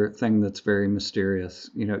another thing that's very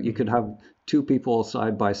mysterious. You could Mm-hmm. have two people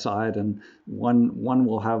side by side, and one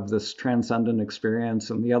will have this transcendent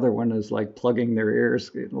experience, and the other one is like plugging their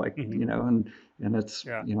ears, like Hmm. and it's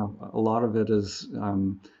Yeah. a lot of it is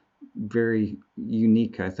very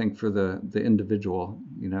unique, I think, for the individual.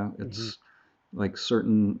 Hmm. It's like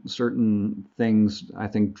certain things I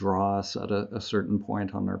think draw us at a certain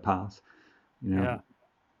point on our path. You know, Yeah.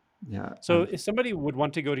 yeah. So if somebody would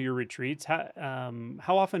want to go to your retreats, how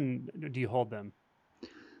often do you hold them?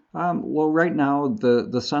 Well, right now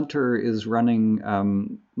the center is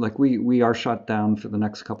running, like we are shut down for the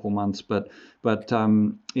next couple months, but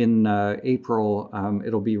in April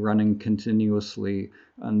it'll be running continuously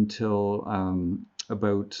until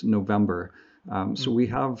about November. So Mm,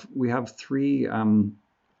 we have three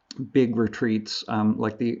big retreats,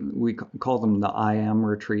 like we call them the I am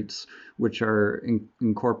retreats, which are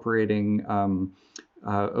incorporating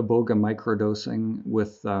iboga microdosing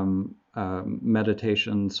with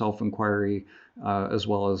meditation, self-inquiry, as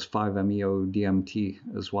well as 5-MeO DMT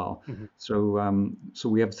as well. mhm. So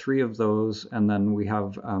we have three of those, and then we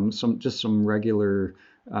have some regular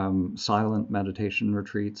silent meditation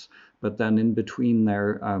retreats. But then in between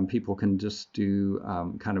there, people can just do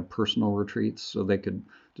kind of personal retreats, so they could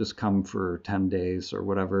just come for 10 days or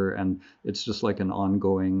whatever, and it's just like an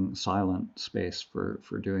ongoing silent space for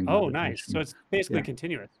doing Oh, nice. So meditation. it's basically Yeah.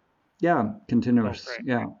 continuous. Yeah, Oh, continuous. great.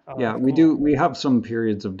 Yeah. Oh, Yeah, that's cool. we have some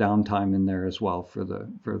periods of downtime in there as well for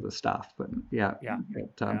the staff, but yeah, Yeah.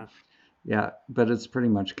 but Yeah. but it's pretty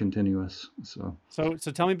much continuous. So So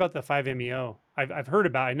tell me about the 5-MeO. I've heard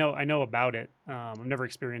about I know about it. I've never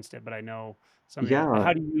experienced it, but I know some of the other.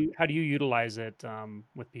 yeah, How do you utilize it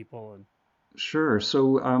with people and sure.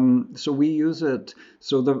 So we use it.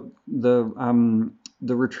 So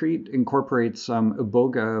the retreat incorporates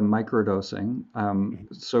iboga microdosing. Mhm,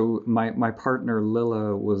 So my partner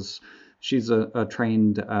Lila she's a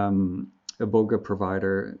trained iboga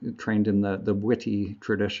provider, trained in the Witi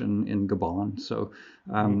tradition in Gabon. So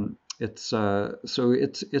mhm,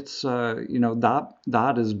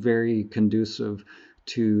 that is very conducive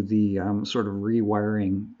to the sort of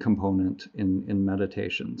rewiring component in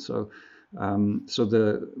meditation. So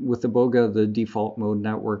with the Boga, the default mode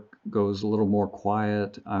network goes a little more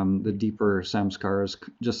quiet. The mhm, deeper samskaras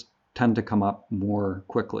just tend to come up more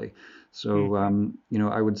quickly. mm. So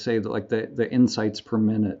I would say that like the insights per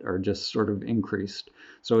minute are just sort of increased.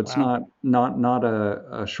 So it's Wow. not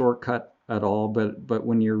a shortcut at all, but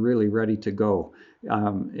when you're really ready to go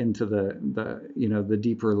into the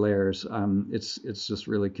deeper layers, it's just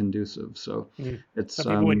really conducive. So Mm. So it's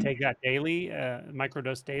people would take that daily,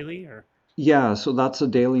 microdose daily, or yeah, so that's a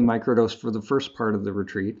daily microdose for the first part of the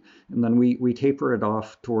retreat. And then we taper it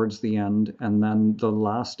off towards the end. And then the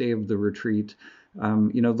last day of the retreat,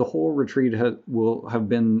 the whole retreat will have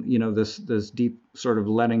been, this deep sort of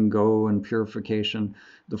letting go and purification.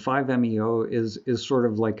 The 5-MeO is sort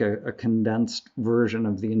of like a condensed version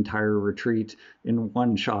of the entire retreat in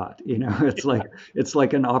one shot. It's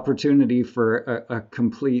like an opportunity for a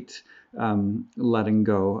complete letting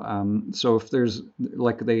go. So if there's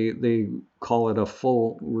like they call it a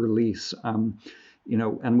full release. And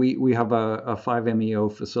we have a 5-MeO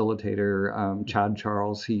facilitator, Chad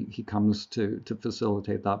Charles. He comes to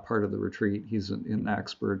facilitate that part of the retreat. He's an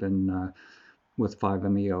expert in with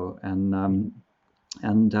 5-MeO,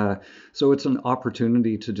 and so it's an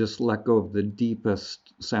opportunity to just let go of the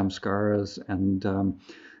deepest samskaras, and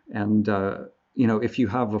if you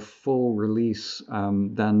have a full release,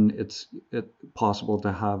 then it's possible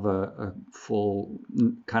to have a full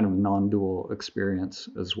kind of non-dual experience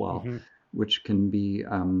as well, Mhm. which can be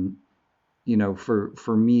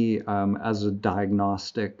for me, as a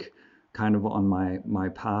diagnostic kind of on my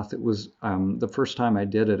path, it was the first time I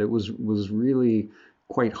did it. It was really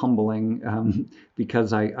quite humbling,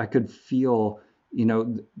 because I could feel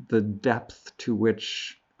the depth to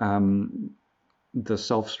which the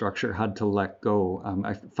self structure had to let go.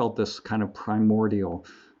 I felt this kind of primordial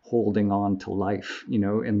holding on to life,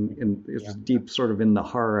 and it's Yeah. deep sort of in the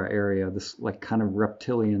hara area, this like kind of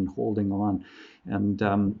reptilian holding on. And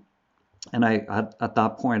at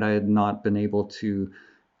that point, I had not been able to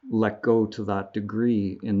let go to that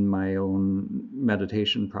degree in my own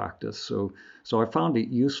meditation practice. So I found it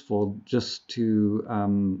useful just to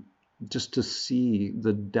see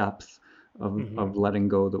the depth Hmm. of letting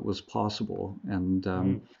go that was possible,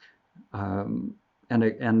 Hmm. um,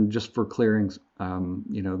 and just for clearing,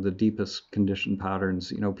 the deepest conditioned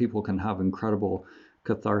patterns. People can have incredible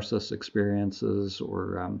catharsis experiences, or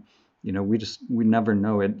we never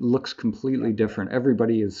know. It looks Yeah. completely different.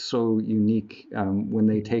 Everybody is so unique when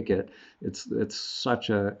they Hmm. take it. It's such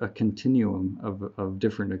a continuum of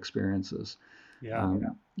different experiences. Yeah.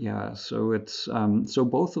 Yeah, so so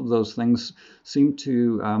both of those things seem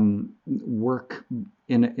to work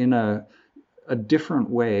in a different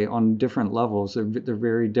way on different levels. They're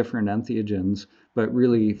very different entheogens, but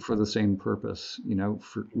really Hmm. for the same purpose,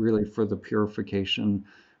 really for the purification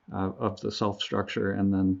of the self structure,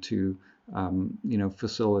 and then to,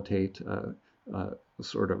 facilitate a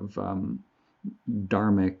sort of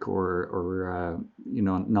dharmic or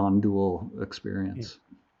non-dual experience.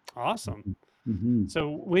 Awesome. Hmm. So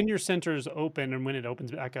when your center's open and when it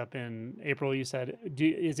opens back up in April, you said,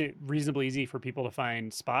 is it reasonably easy for people to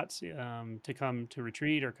find spots to come to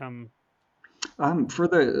retreat or come? For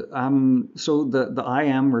the so the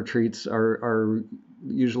IM retreats are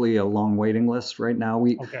usually a long waiting list right now.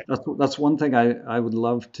 Okay. That's one thing I would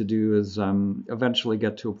love to do, is eventually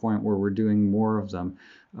get to a point where we're doing more of them.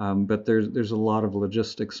 But there's a lot of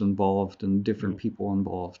logistics involved and different Mhm. people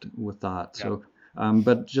involved with that. Yeah. So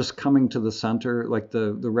but just coming to the center, like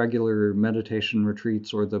the regular meditation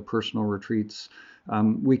retreats or the personal retreats,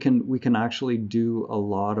 we can actually do a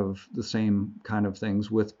lot of the same kind of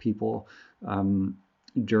things with people um,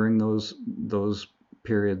 during those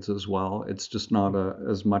periods as well. It's just not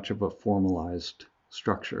as much of a formalized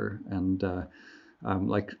structure, and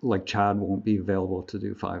like Chad won't be available to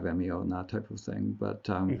do 5-MeO and that type of thing,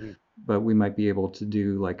 Hmm. but we might be able to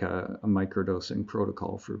do like a microdosing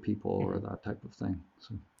protocol for people or Hmm. that type of thing.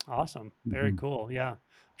 So. Awesome. Very Hmm. cool. Yeah.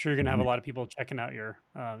 I'm sure you're gonna have a lot of people checking out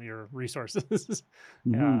your resources.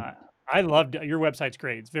 Hmm. Yeah. I loved your website's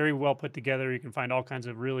great. It's very well put together. You can find all kinds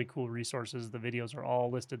of really cool resources. The videos are all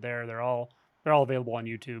listed there. They're all available on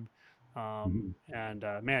YouTube. Hmm. And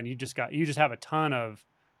man, you just have a ton of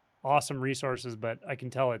awesome resources, but I can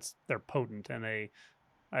tell they're potent and I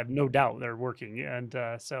have no doubt they're working. And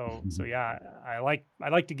so yeah, I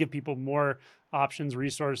like to give people more options,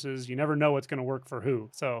 resources. You never know what's going to work for who.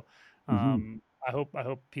 So Hmm. I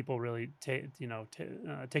hope people really take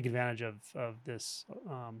advantage of this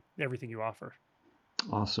everything you offer.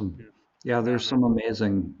 Awesome. Yeah, Yeah, yeah, there's man. some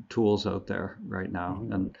amazing tools out there right now,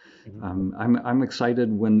 Hmm. and Hmm. I'm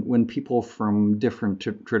excited when people from different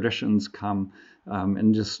traditions come,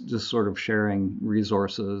 and just sort of sharing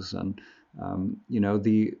resources, and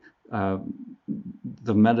uh,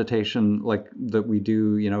 the meditation like that we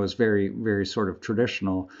do, is very very sort of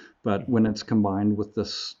traditional, but Hmm. when it's combined with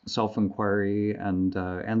this self inquiry and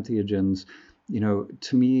entheogens,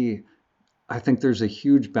 to me, I think there's a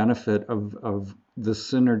huge benefit of the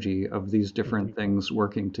synergy of these Hmm. different things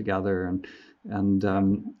working together, and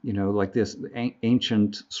Yeah. like this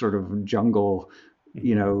ancient sort of jungle,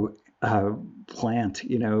 you Hmm. know, plant,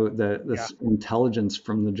 Yeah. this intelligence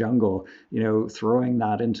from the jungle, throwing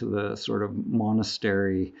that into the sort of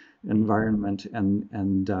monastery Hmm. environment,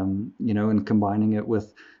 and combining it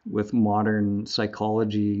with modern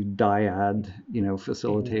psychology dyad, Hmm.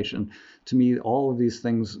 facilitation. To me, all of these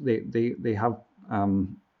things, they have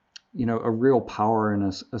a real power and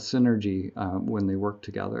a synergy when they work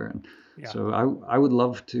together. And Yeah. so I would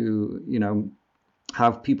love to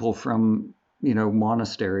have people from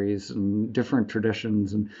monasteries and different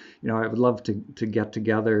traditions, and I would love to get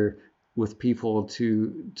together with people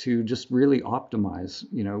to just really optimize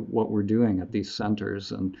what we're doing at these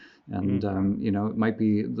centers, and Hmm. it might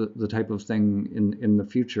be the type of thing in the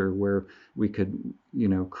future where we could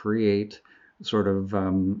create sort of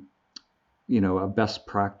a best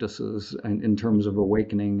practices in terms of Hmm.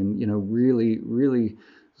 awakening, and really really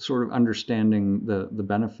sort of understanding the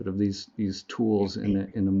benefit of these tools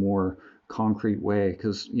in a more concrete way,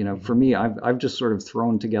 because for Hmm. me, I've just sort of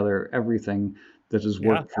thrown together everything that has Yeah.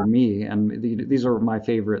 worked for me, and Hmm. these are my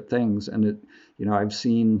favorite things, and I've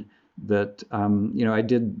seen that I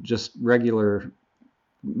did just regular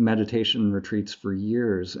meditation retreats for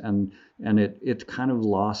years, and it kind of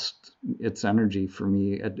lost its energy for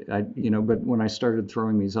me. Hmm. But when I started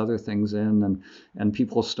throwing these other things in, and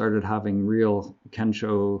people started having real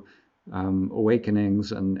kensho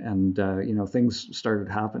awakenings, and things started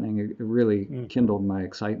happening. It really Mm. kindled my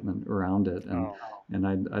excitement around it, and Oh, and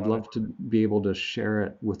I'd love it. love to be able to share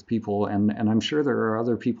it with people, and I'm sure there are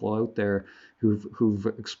other people out there who've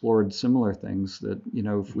explored similar things that,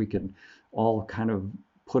 if we Mhm. could all kind of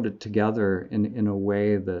put it together in a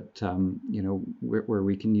way that, where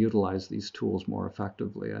we can utilize these tools more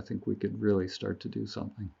effectively, I think we could really start to do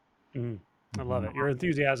something. Mhm. I love Mhm. it. Your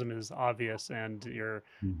enthusiasm is obvious, and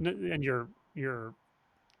Mhm. your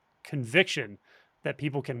conviction that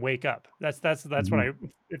people can wake up. That's what Mhm. I,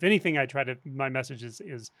 if anything, I try to, my message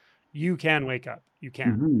is you can wake up. You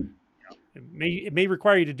can. Mhm. It may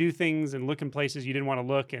require you to do things and look in places you didn't want to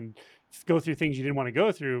look, and go through things you didn't want to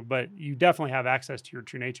go through, but you definitely have access to your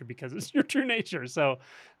true nature because it's your true nature. So,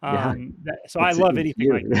 Yeah, so I love it's anything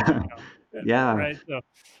you. like that, Yeah, right? So,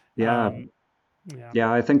 yeah, um, yeah.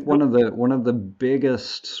 yeah. I think What? one of the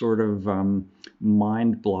biggest sort of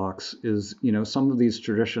mind blocks is, some of these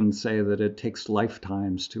traditions say that it takes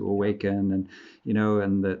lifetimes to Yeah. awaken,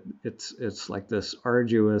 and that it's like this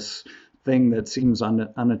arduous thing Mhm. that seems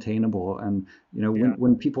unattainable. And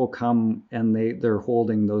when Yeah. people come and they're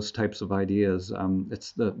holding those types of ideas,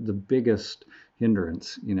 it's the biggest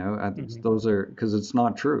hindrance. Mhm. Those are, because it's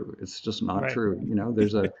not true. It's just not Right. true.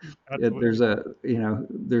 There's Absolutely.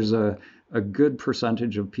 a good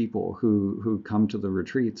percentage of people who come to the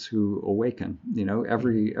retreats who awaken.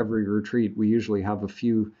 Mhm. Every retreat, we usually have a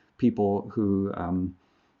few people who,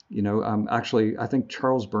 actually, I think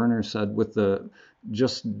Charles Berner said, with the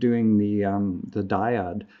just doing the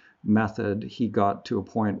dyad method, he got to a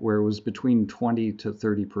point where it was between 20 to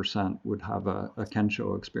 30% would have a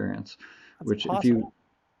Kensho experience, That's which, awesome.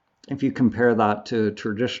 if you compare that to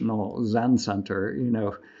traditional Zen center,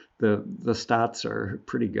 the stats are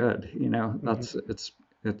pretty good. Mhm.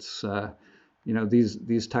 It's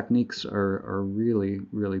these techniques are really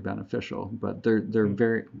really beneficial, but they're Mm.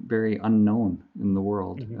 very very unknown in the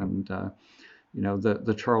world. Mhm. And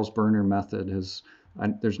the Charles Berner method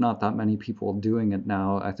there's not that many people doing it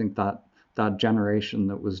now. I think that generation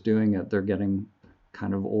that was doing it, they're getting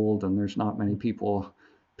kind of old, and there's not many Mhm. people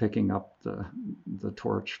picking up the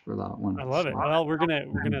torch for that one. I love So, it. Well, we're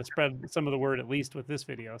gonna spread some of the word at least with this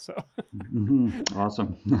video. So,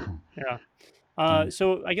 awesome. yeah.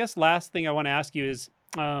 So I guess last thing I want to ask you is,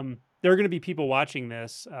 there are going to be people watching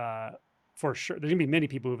this, for sure. There's going to be many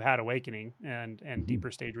people who've had awakening and Mhm,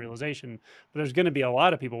 deeper stage realization, but there's going to be a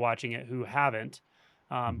lot of people watching it who haven't,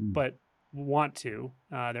 mhm. but want to.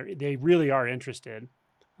 They really are interested.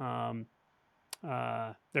 Um,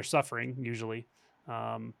 they're suffering usually.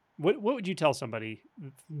 What would you tell somebody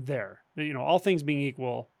there? All things being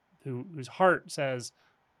equal, whose heart says,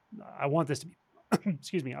 "I want this to be,"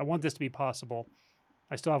 excuse me, "I want this to be possible.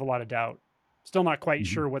 I still have a lot of doubt. Still not quite Mhm,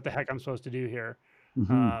 sure what the heck I'm supposed to do here,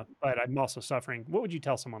 mhm. but I'm also suffering." What would you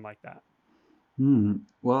tell someone like that?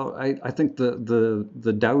 Well, I think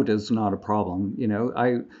the doubt is not a problem.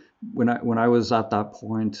 When I was at that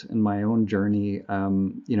point in my own journey,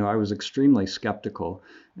 I was extremely skeptical,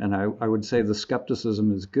 and I Mhm. would say the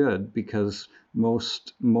skepticism is good, because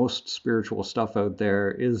most spiritual stuff out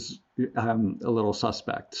there is a little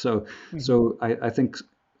suspect. So Mhm. I think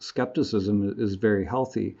skepticism is very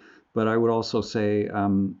healthy, but I would also say,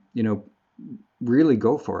 really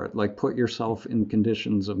go for it. Like, put yourself in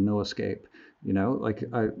conditions of no escape. Like,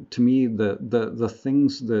 Mhm. to me, the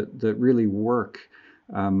things that really work,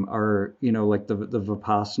 are, like the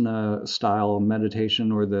Vipassana style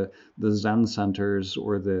meditation, or the Zen centers,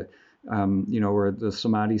 or or the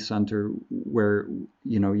Samadhi center, where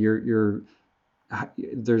you're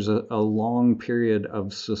there's a long period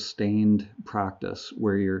of sustained practice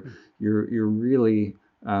where Mhm. you're really,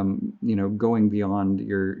 going beyond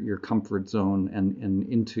your comfort zone, and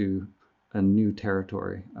into a new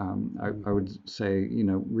territory. Mhm. I would say,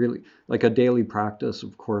 really, like, a daily practice,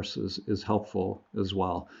 of course, is helpful as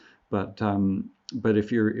well. But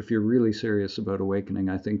if you're really serious about awakening,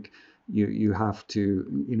 I think you have to,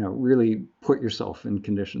 really put yourself in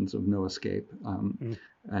conditions of no escape. Mhm.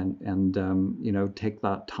 And take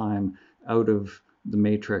that time out of the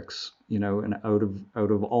matrix, and out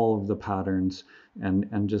of all of the patterns,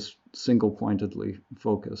 and just single pointedly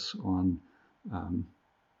focus on, um,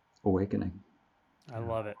 awakening. I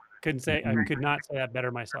love it. I Mhm, could not say that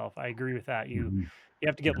better myself. I agree with that. mhm, You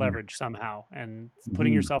have to get mhm, leverage somehow, and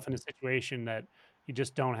putting mhm, yourself in a situation that you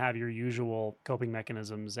just don't have your usual coping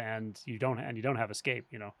mechanisms, and you don't have escape,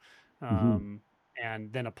 mhm, um,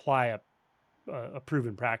 and then apply a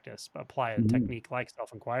proven practice, apply a mhm, technique like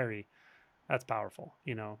self-inquiry. That's powerful,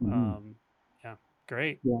 mhm. yeah,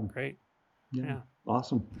 great, Yeah, great. yeah, Yeah.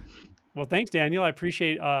 awesome. Well, thanks, Daniel. I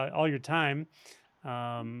appreciate all your time.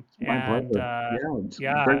 It's my And pleasure. Yeah, it's great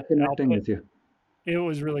yeah, I'll connecting put with you. it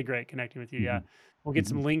was really great connecting with you. Yeah. Mhm. We'll get Mhm.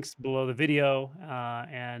 some links below the video,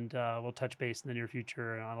 and we'll touch base in the near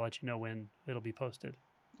future, and I'll let you know when it'll be posted.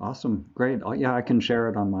 Awesome. Great. Oh, yeah, I can share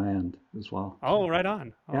it on my end as well. So, Oh, right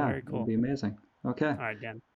on. Oh, yeah, very that'd cool. be amazing. Okay. All right, Dan.